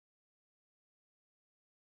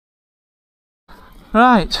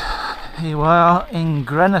Right, here we are in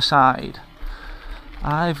Grenoside.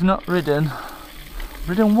 I've not ridden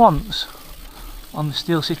once on the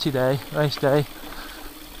Steel City day, race day.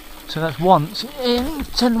 So that's once in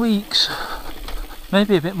 10 weeks,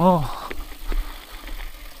 maybe a bit more.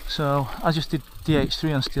 So I just did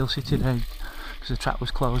DH3 on Steel City day because the track was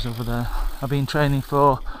closed over there. I've been training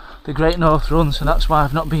for the Great North Run, so that's why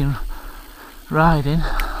I've not been riding.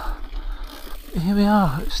 Here we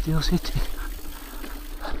are at Steel City.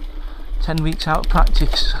 10 weeks out of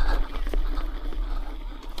practice.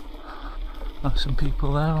 Oh, some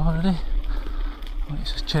people there already. Well,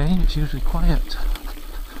 it's a change, it's usually quiet.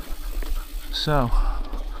 So,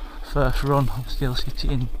 first run of Steel City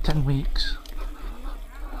in 10 weeks.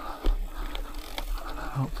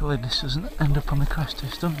 Hopefully this doesn't end up on the crash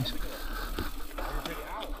test dummies.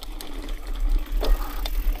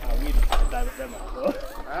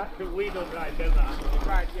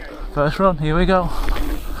 First run, here we go.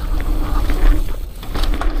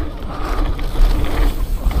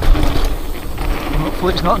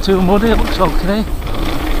 Hopefully it's not too muddy, it looks okay.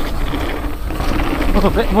 Oh, a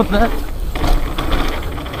bit of mud there.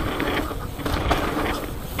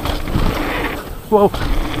 Whoa,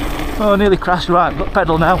 oh, nearly crashed. Right, got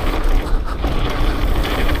pedal now.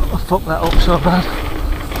 I fucked that up so bad.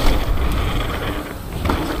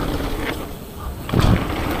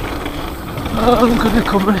 Oh, good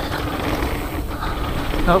recovery.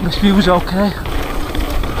 I hope this view's okay.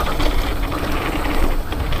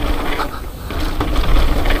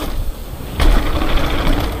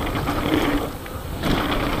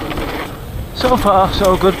 So far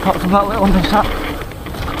so good, apart from that little mishap.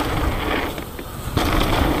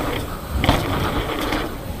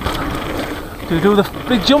 Do we do the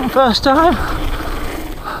big jump first time?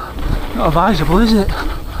 Not advisable, is it?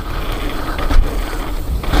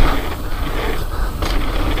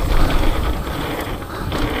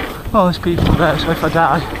 Oh, there's people there, so if I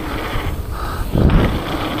die,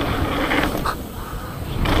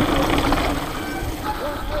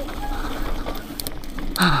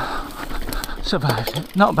 survived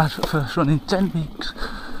it. Not bad for the first run in 10 weeks.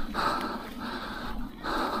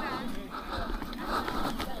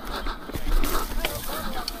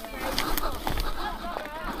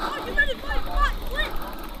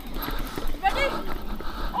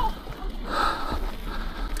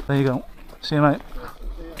 There you go. See you, mate.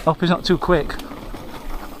 Hope he's not too quick.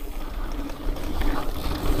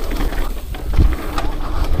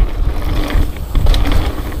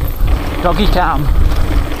 Doggy cam.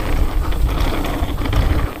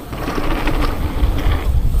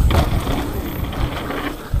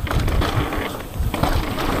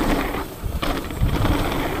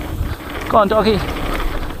 Go on, doggy. He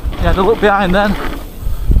had a look behind then.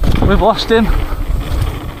 We've lost him.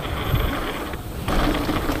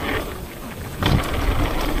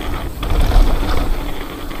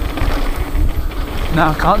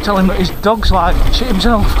 Now I can't tell him that his dog's like shit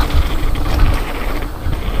himself.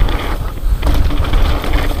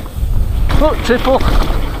 Look, triple.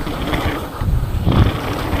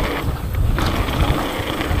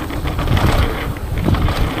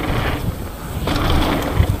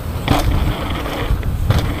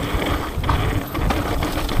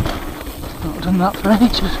 Not done that for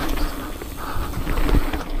ages.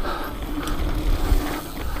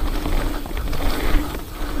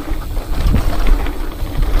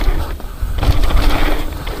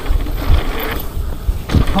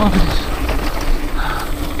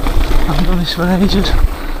 I've done this for ages.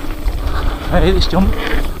 I hate this jump.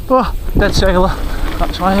 Oh, dead sailor.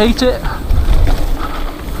 That's why I hate it.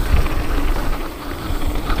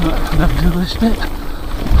 I can never do this bit.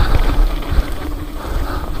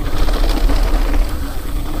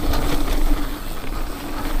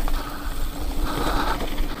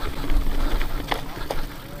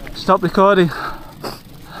 Stop recording.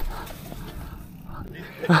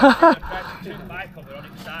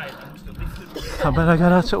 I better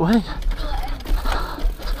get out of the way.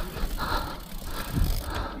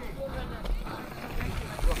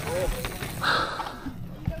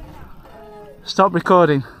 Stop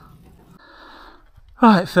recording.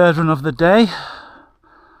 Right, third run of the day.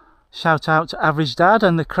 Shout out to Average Dad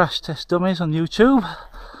and the Crash Test Dummies on YouTube.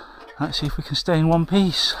 Let's see if we can stay in one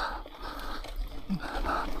piece.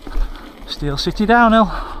 Steel City downhill.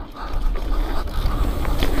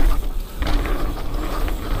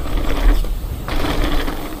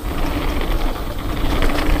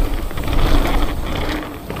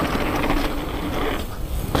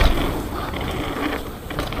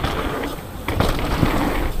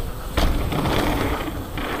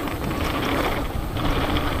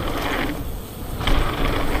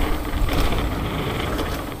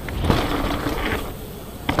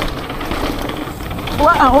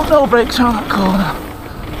 flat out, no brakes around that corner.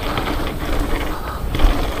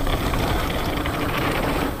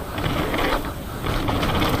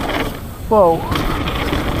 Whoa,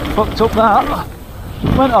 fucked up that.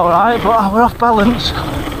 Went alright, but we're off balance.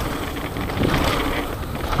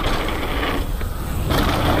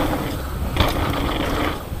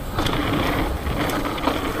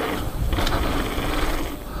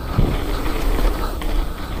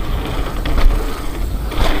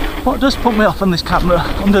 What does put me off on this camera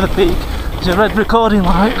under the peak is a red recording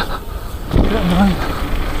light. A bit annoying.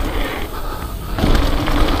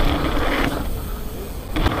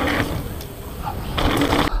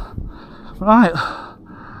 Right,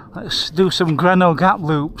 let's do some Greno gap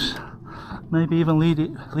loops. Maybe even leave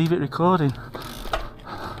it recording.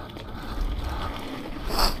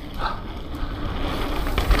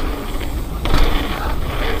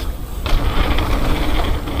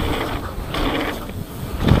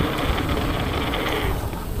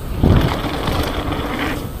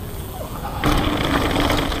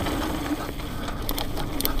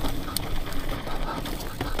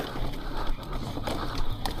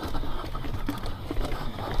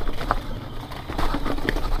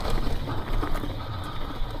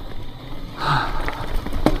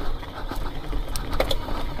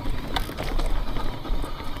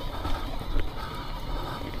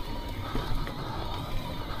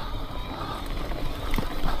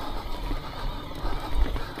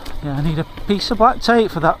 Yeah, I need a piece of black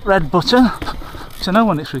tape for that red button, because I know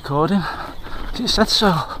when it's recording, it said so.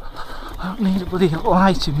 I don't need a bloody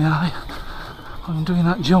light in my eye when I'm doing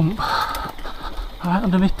that jump right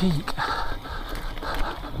under my peak.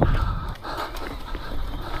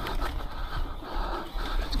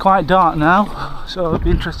 It's quite dark now, so it'll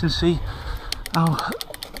be interesting to see how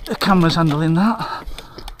the camera's handling that.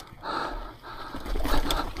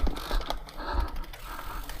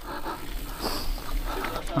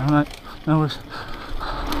 Alright, no worries.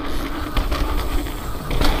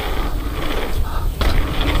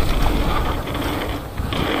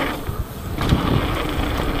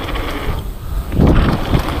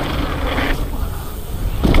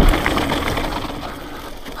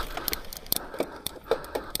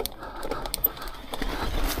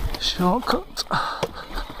 Shortcut.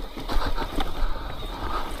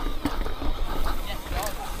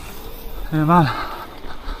 Yeah, man.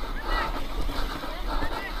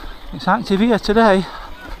 It's active here today.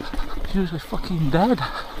 It's usually fucking dead.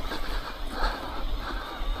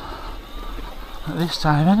 At this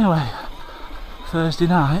time anyway. Thursday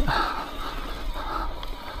night.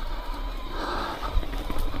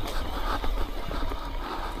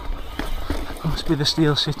 Must be the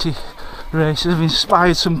Steel City races have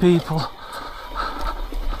inspired some people.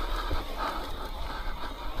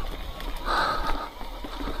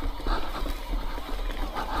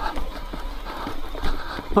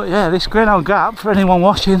 But yeah, this Greno gap, for anyone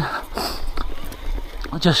watching,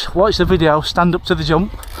 just watch the video, stand up to the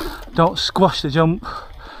jump, don't squash the jump,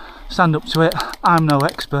 stand up to it. I'm no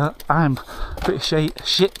expert, I'm pretty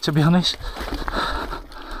shit to be honest.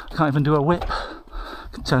 I can't even do a whip. I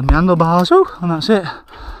can turn my handlebars, and that's it.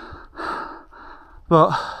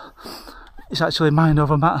 But it's actually mind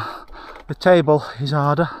over matter. The table is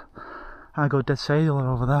harder, I go dead sailor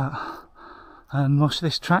over that. And most of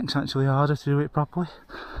this track's actually harder to do it properly.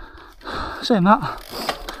 Saying that,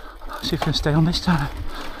 let's see if I can stay on this time.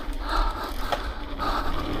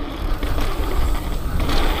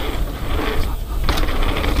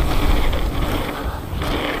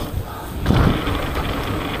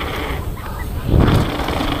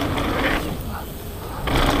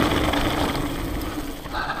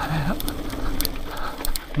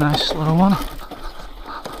 Nice little one.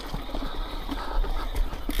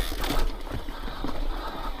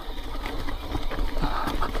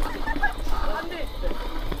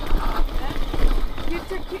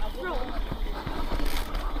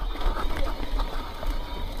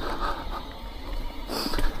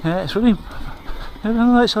 Yeah, it's running, even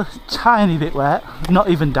though it's a tiny bit wet, not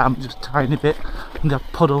even damp, just a tiny bit, and a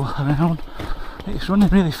puddle around. It's running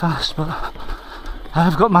really fast, but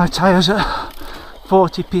I've got my tyres at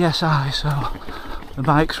 40 psi, so the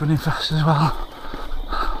bike's running fast as well.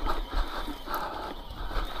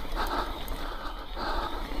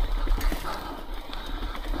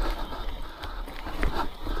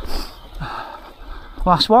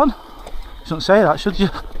 Last one? You shouldn't say that, should you?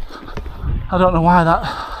 I don't know why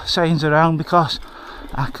that saying's around, because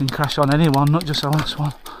I can crash on anyone, not just the last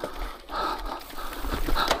one.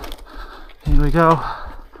 Here we go.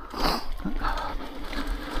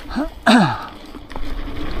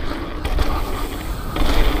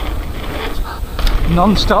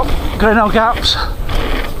 Non-stop Greno gaps.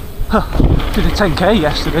 Did a 10k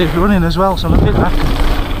yesterday running as well, so I'm a bit knackered.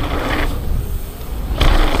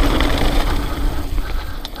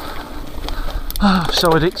 Oh, so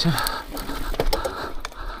addictive.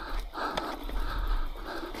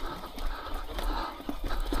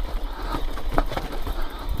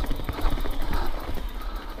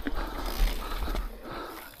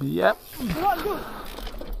 Yep.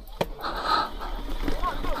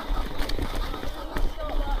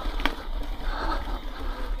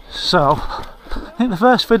 So, I think the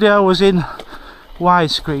first video was in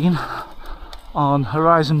widescreen on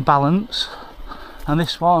horizon balance, and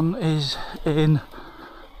this one is in,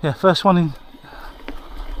 yeah, first one in,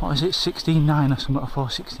 what is it, 16:9 or something, or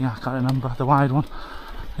 4:16, I can't remember, the wide one.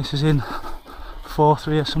 This is in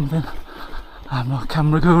 4:3 or something. I'm no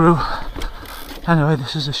camera guru. Anyway,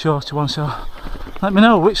 this is the shorter one, so let me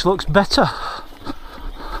know which looks better.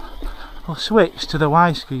 I'll switch to the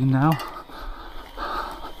widescreen now.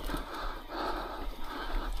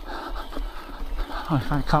 Oh, if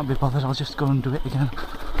I can't be bothered, I'll just go and do it again.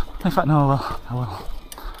 In fact, no, I will.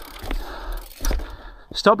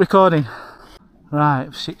 Stop recording. Right,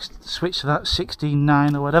 switch to that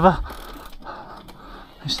 16:9 or whatever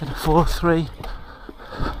instead of 4:3.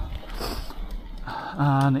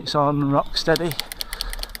 And it's on rock steady.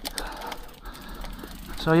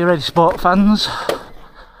 So you ready, sports fans,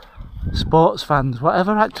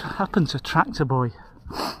 whatever happened to Tractor Boy?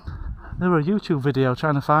 There were a YouTube video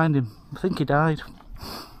trying to find him. I think he died.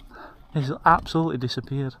 He's absolutely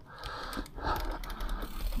disappeared.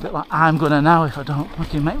 A bit like I'm gonna now if I don't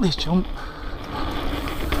fucking make this jump.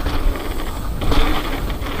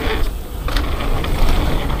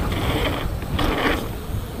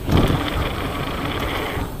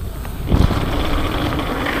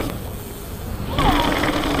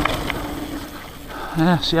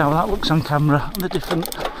 Yeah, see how that looks on camera, the different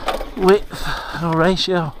width or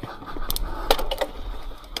ratio.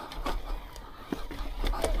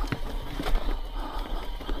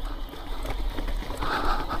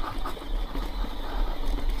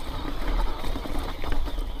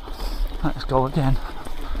 Let's go again.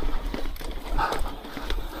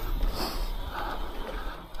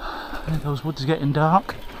 Those woods are getting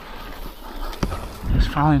dark. It's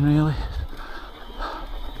fine really.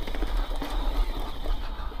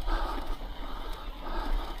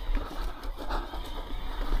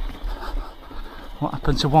 What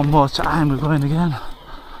happened to one more time? We're going again.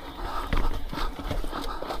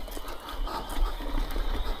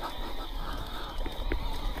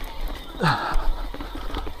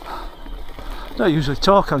 Don't usually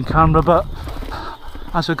talk on camera, but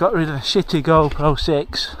as I got rid of the shitty GoPro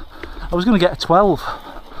 6, I was going to get a 12,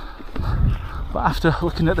 but after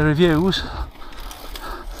looking at the reviews,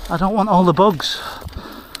 I don't want all the bugs.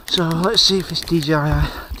 So let's see if this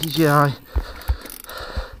DJI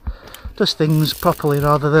does things properly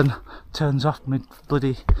rather than turns off my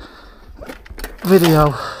bloody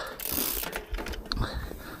video.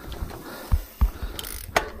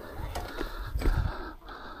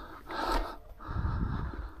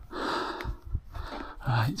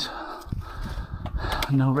 Right,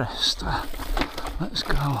 no rest. Let's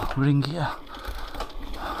go, ring here.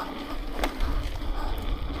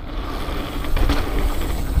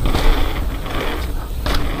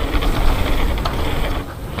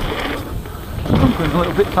 I'm going a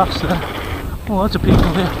little bit faster. Oh, loads of people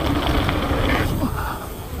here.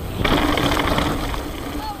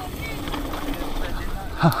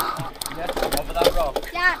 Over that rock.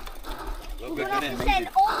 Dad, we're going to have to send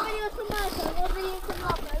all videos to Mercer and all videos to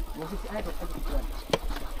Robert. Dad?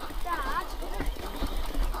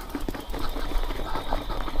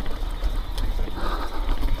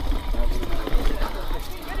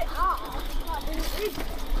 Get it off.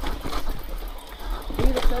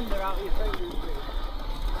 Leave the sender out of your fingers.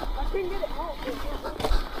 I can get it off.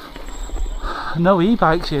 No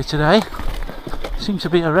e-bikes here today. Seems to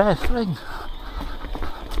be a rare thing.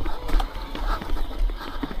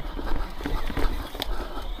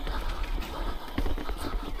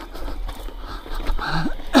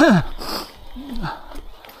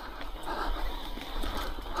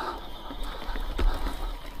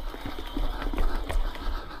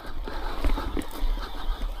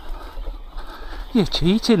 You're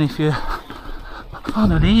cheating if you're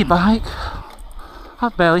on an e-bike.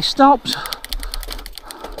 I've barely stopped.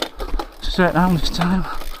 Straight down this time.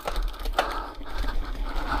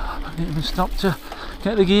 I didn't even stop to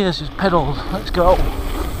get the gears, just pedalled. Let's go.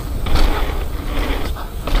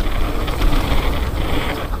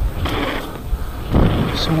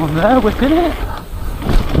 Someone there whipping it.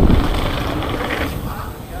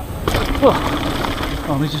 Oh,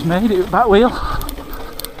 only just made it back wheel.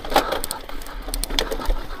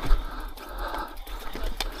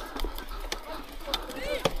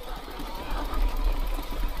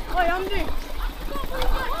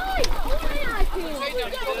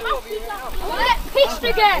 Pissed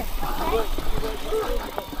again!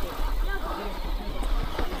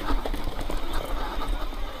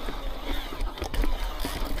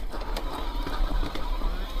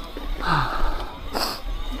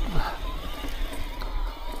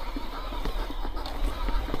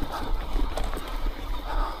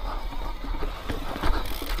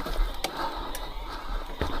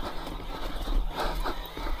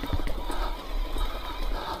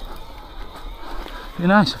 It'd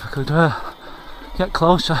be nice if I could get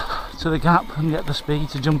closer to the gap and get the speed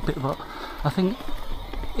to jump it, but I think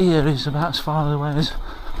here is about as far away as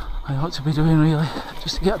I ought to be doing, really,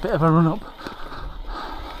 just to get a bit of a run up.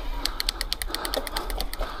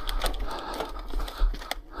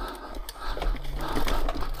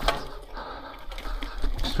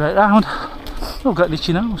 Straight round. Oh, I've got an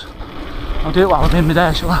itchy nose. I'll do it while I'm in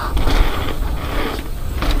midair, shall I?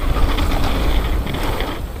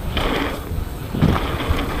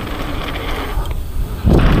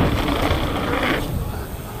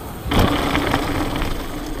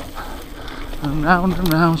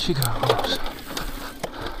 And round she goes.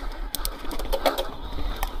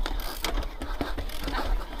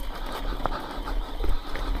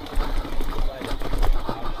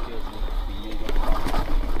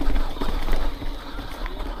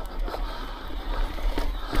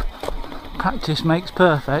 Practice makes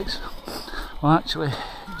perfect. Well, actually,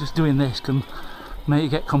 just doing this can make you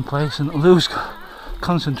get complacent and lose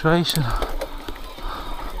concentration.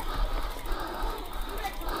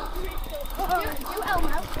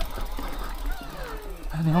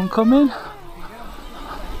 Anyone coming?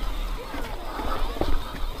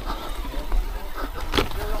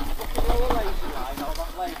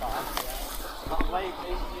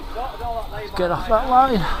 Let's get off that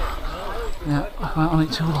line. Yeah, I went on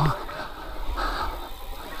it too long.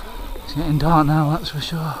 It's getting dark now, that's for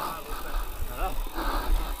sure.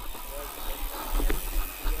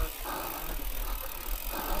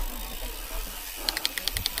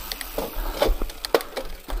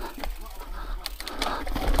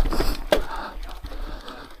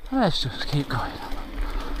 Let's just keep going.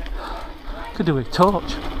 Could do with a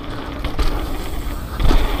torch.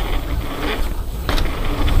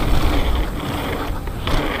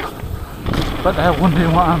 But they're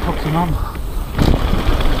wondering what I'm fucking on.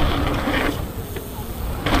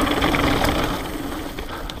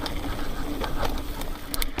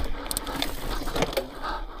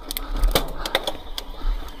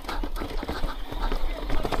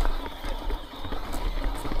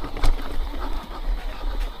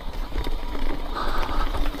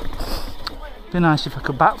 Be nice if I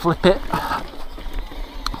could backflip it.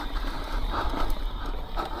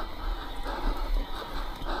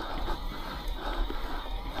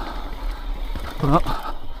 But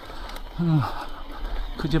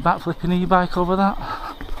could you backflip an e-bike over that?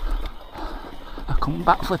 I couldn't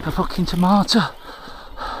backflip a fucking tomato.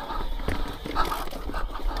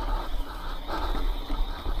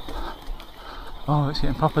 Oh, it's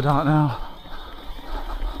getting proper dark now.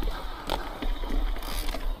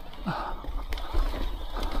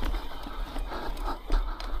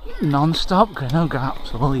 Non-stop Greno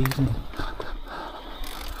gaps all evening.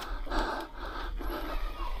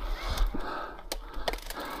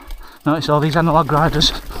 Notice all these analogue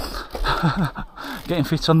riders getting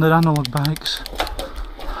fit on their analogue bikes.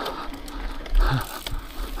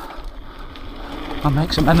 I'll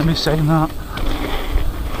make some enemies saying that.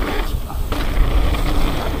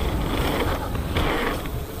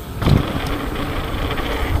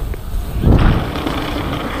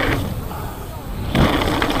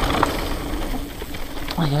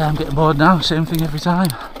 Oh yeah, I'm getting bored now, same thing every time.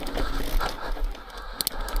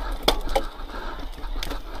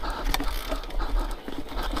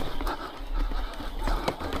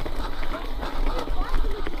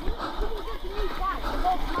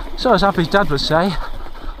 So as Abby's dad would say,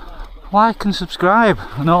 like and subscribe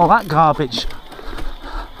and all that garbage.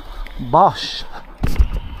 Bosh.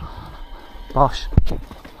 Bosh.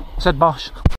 I said bosh.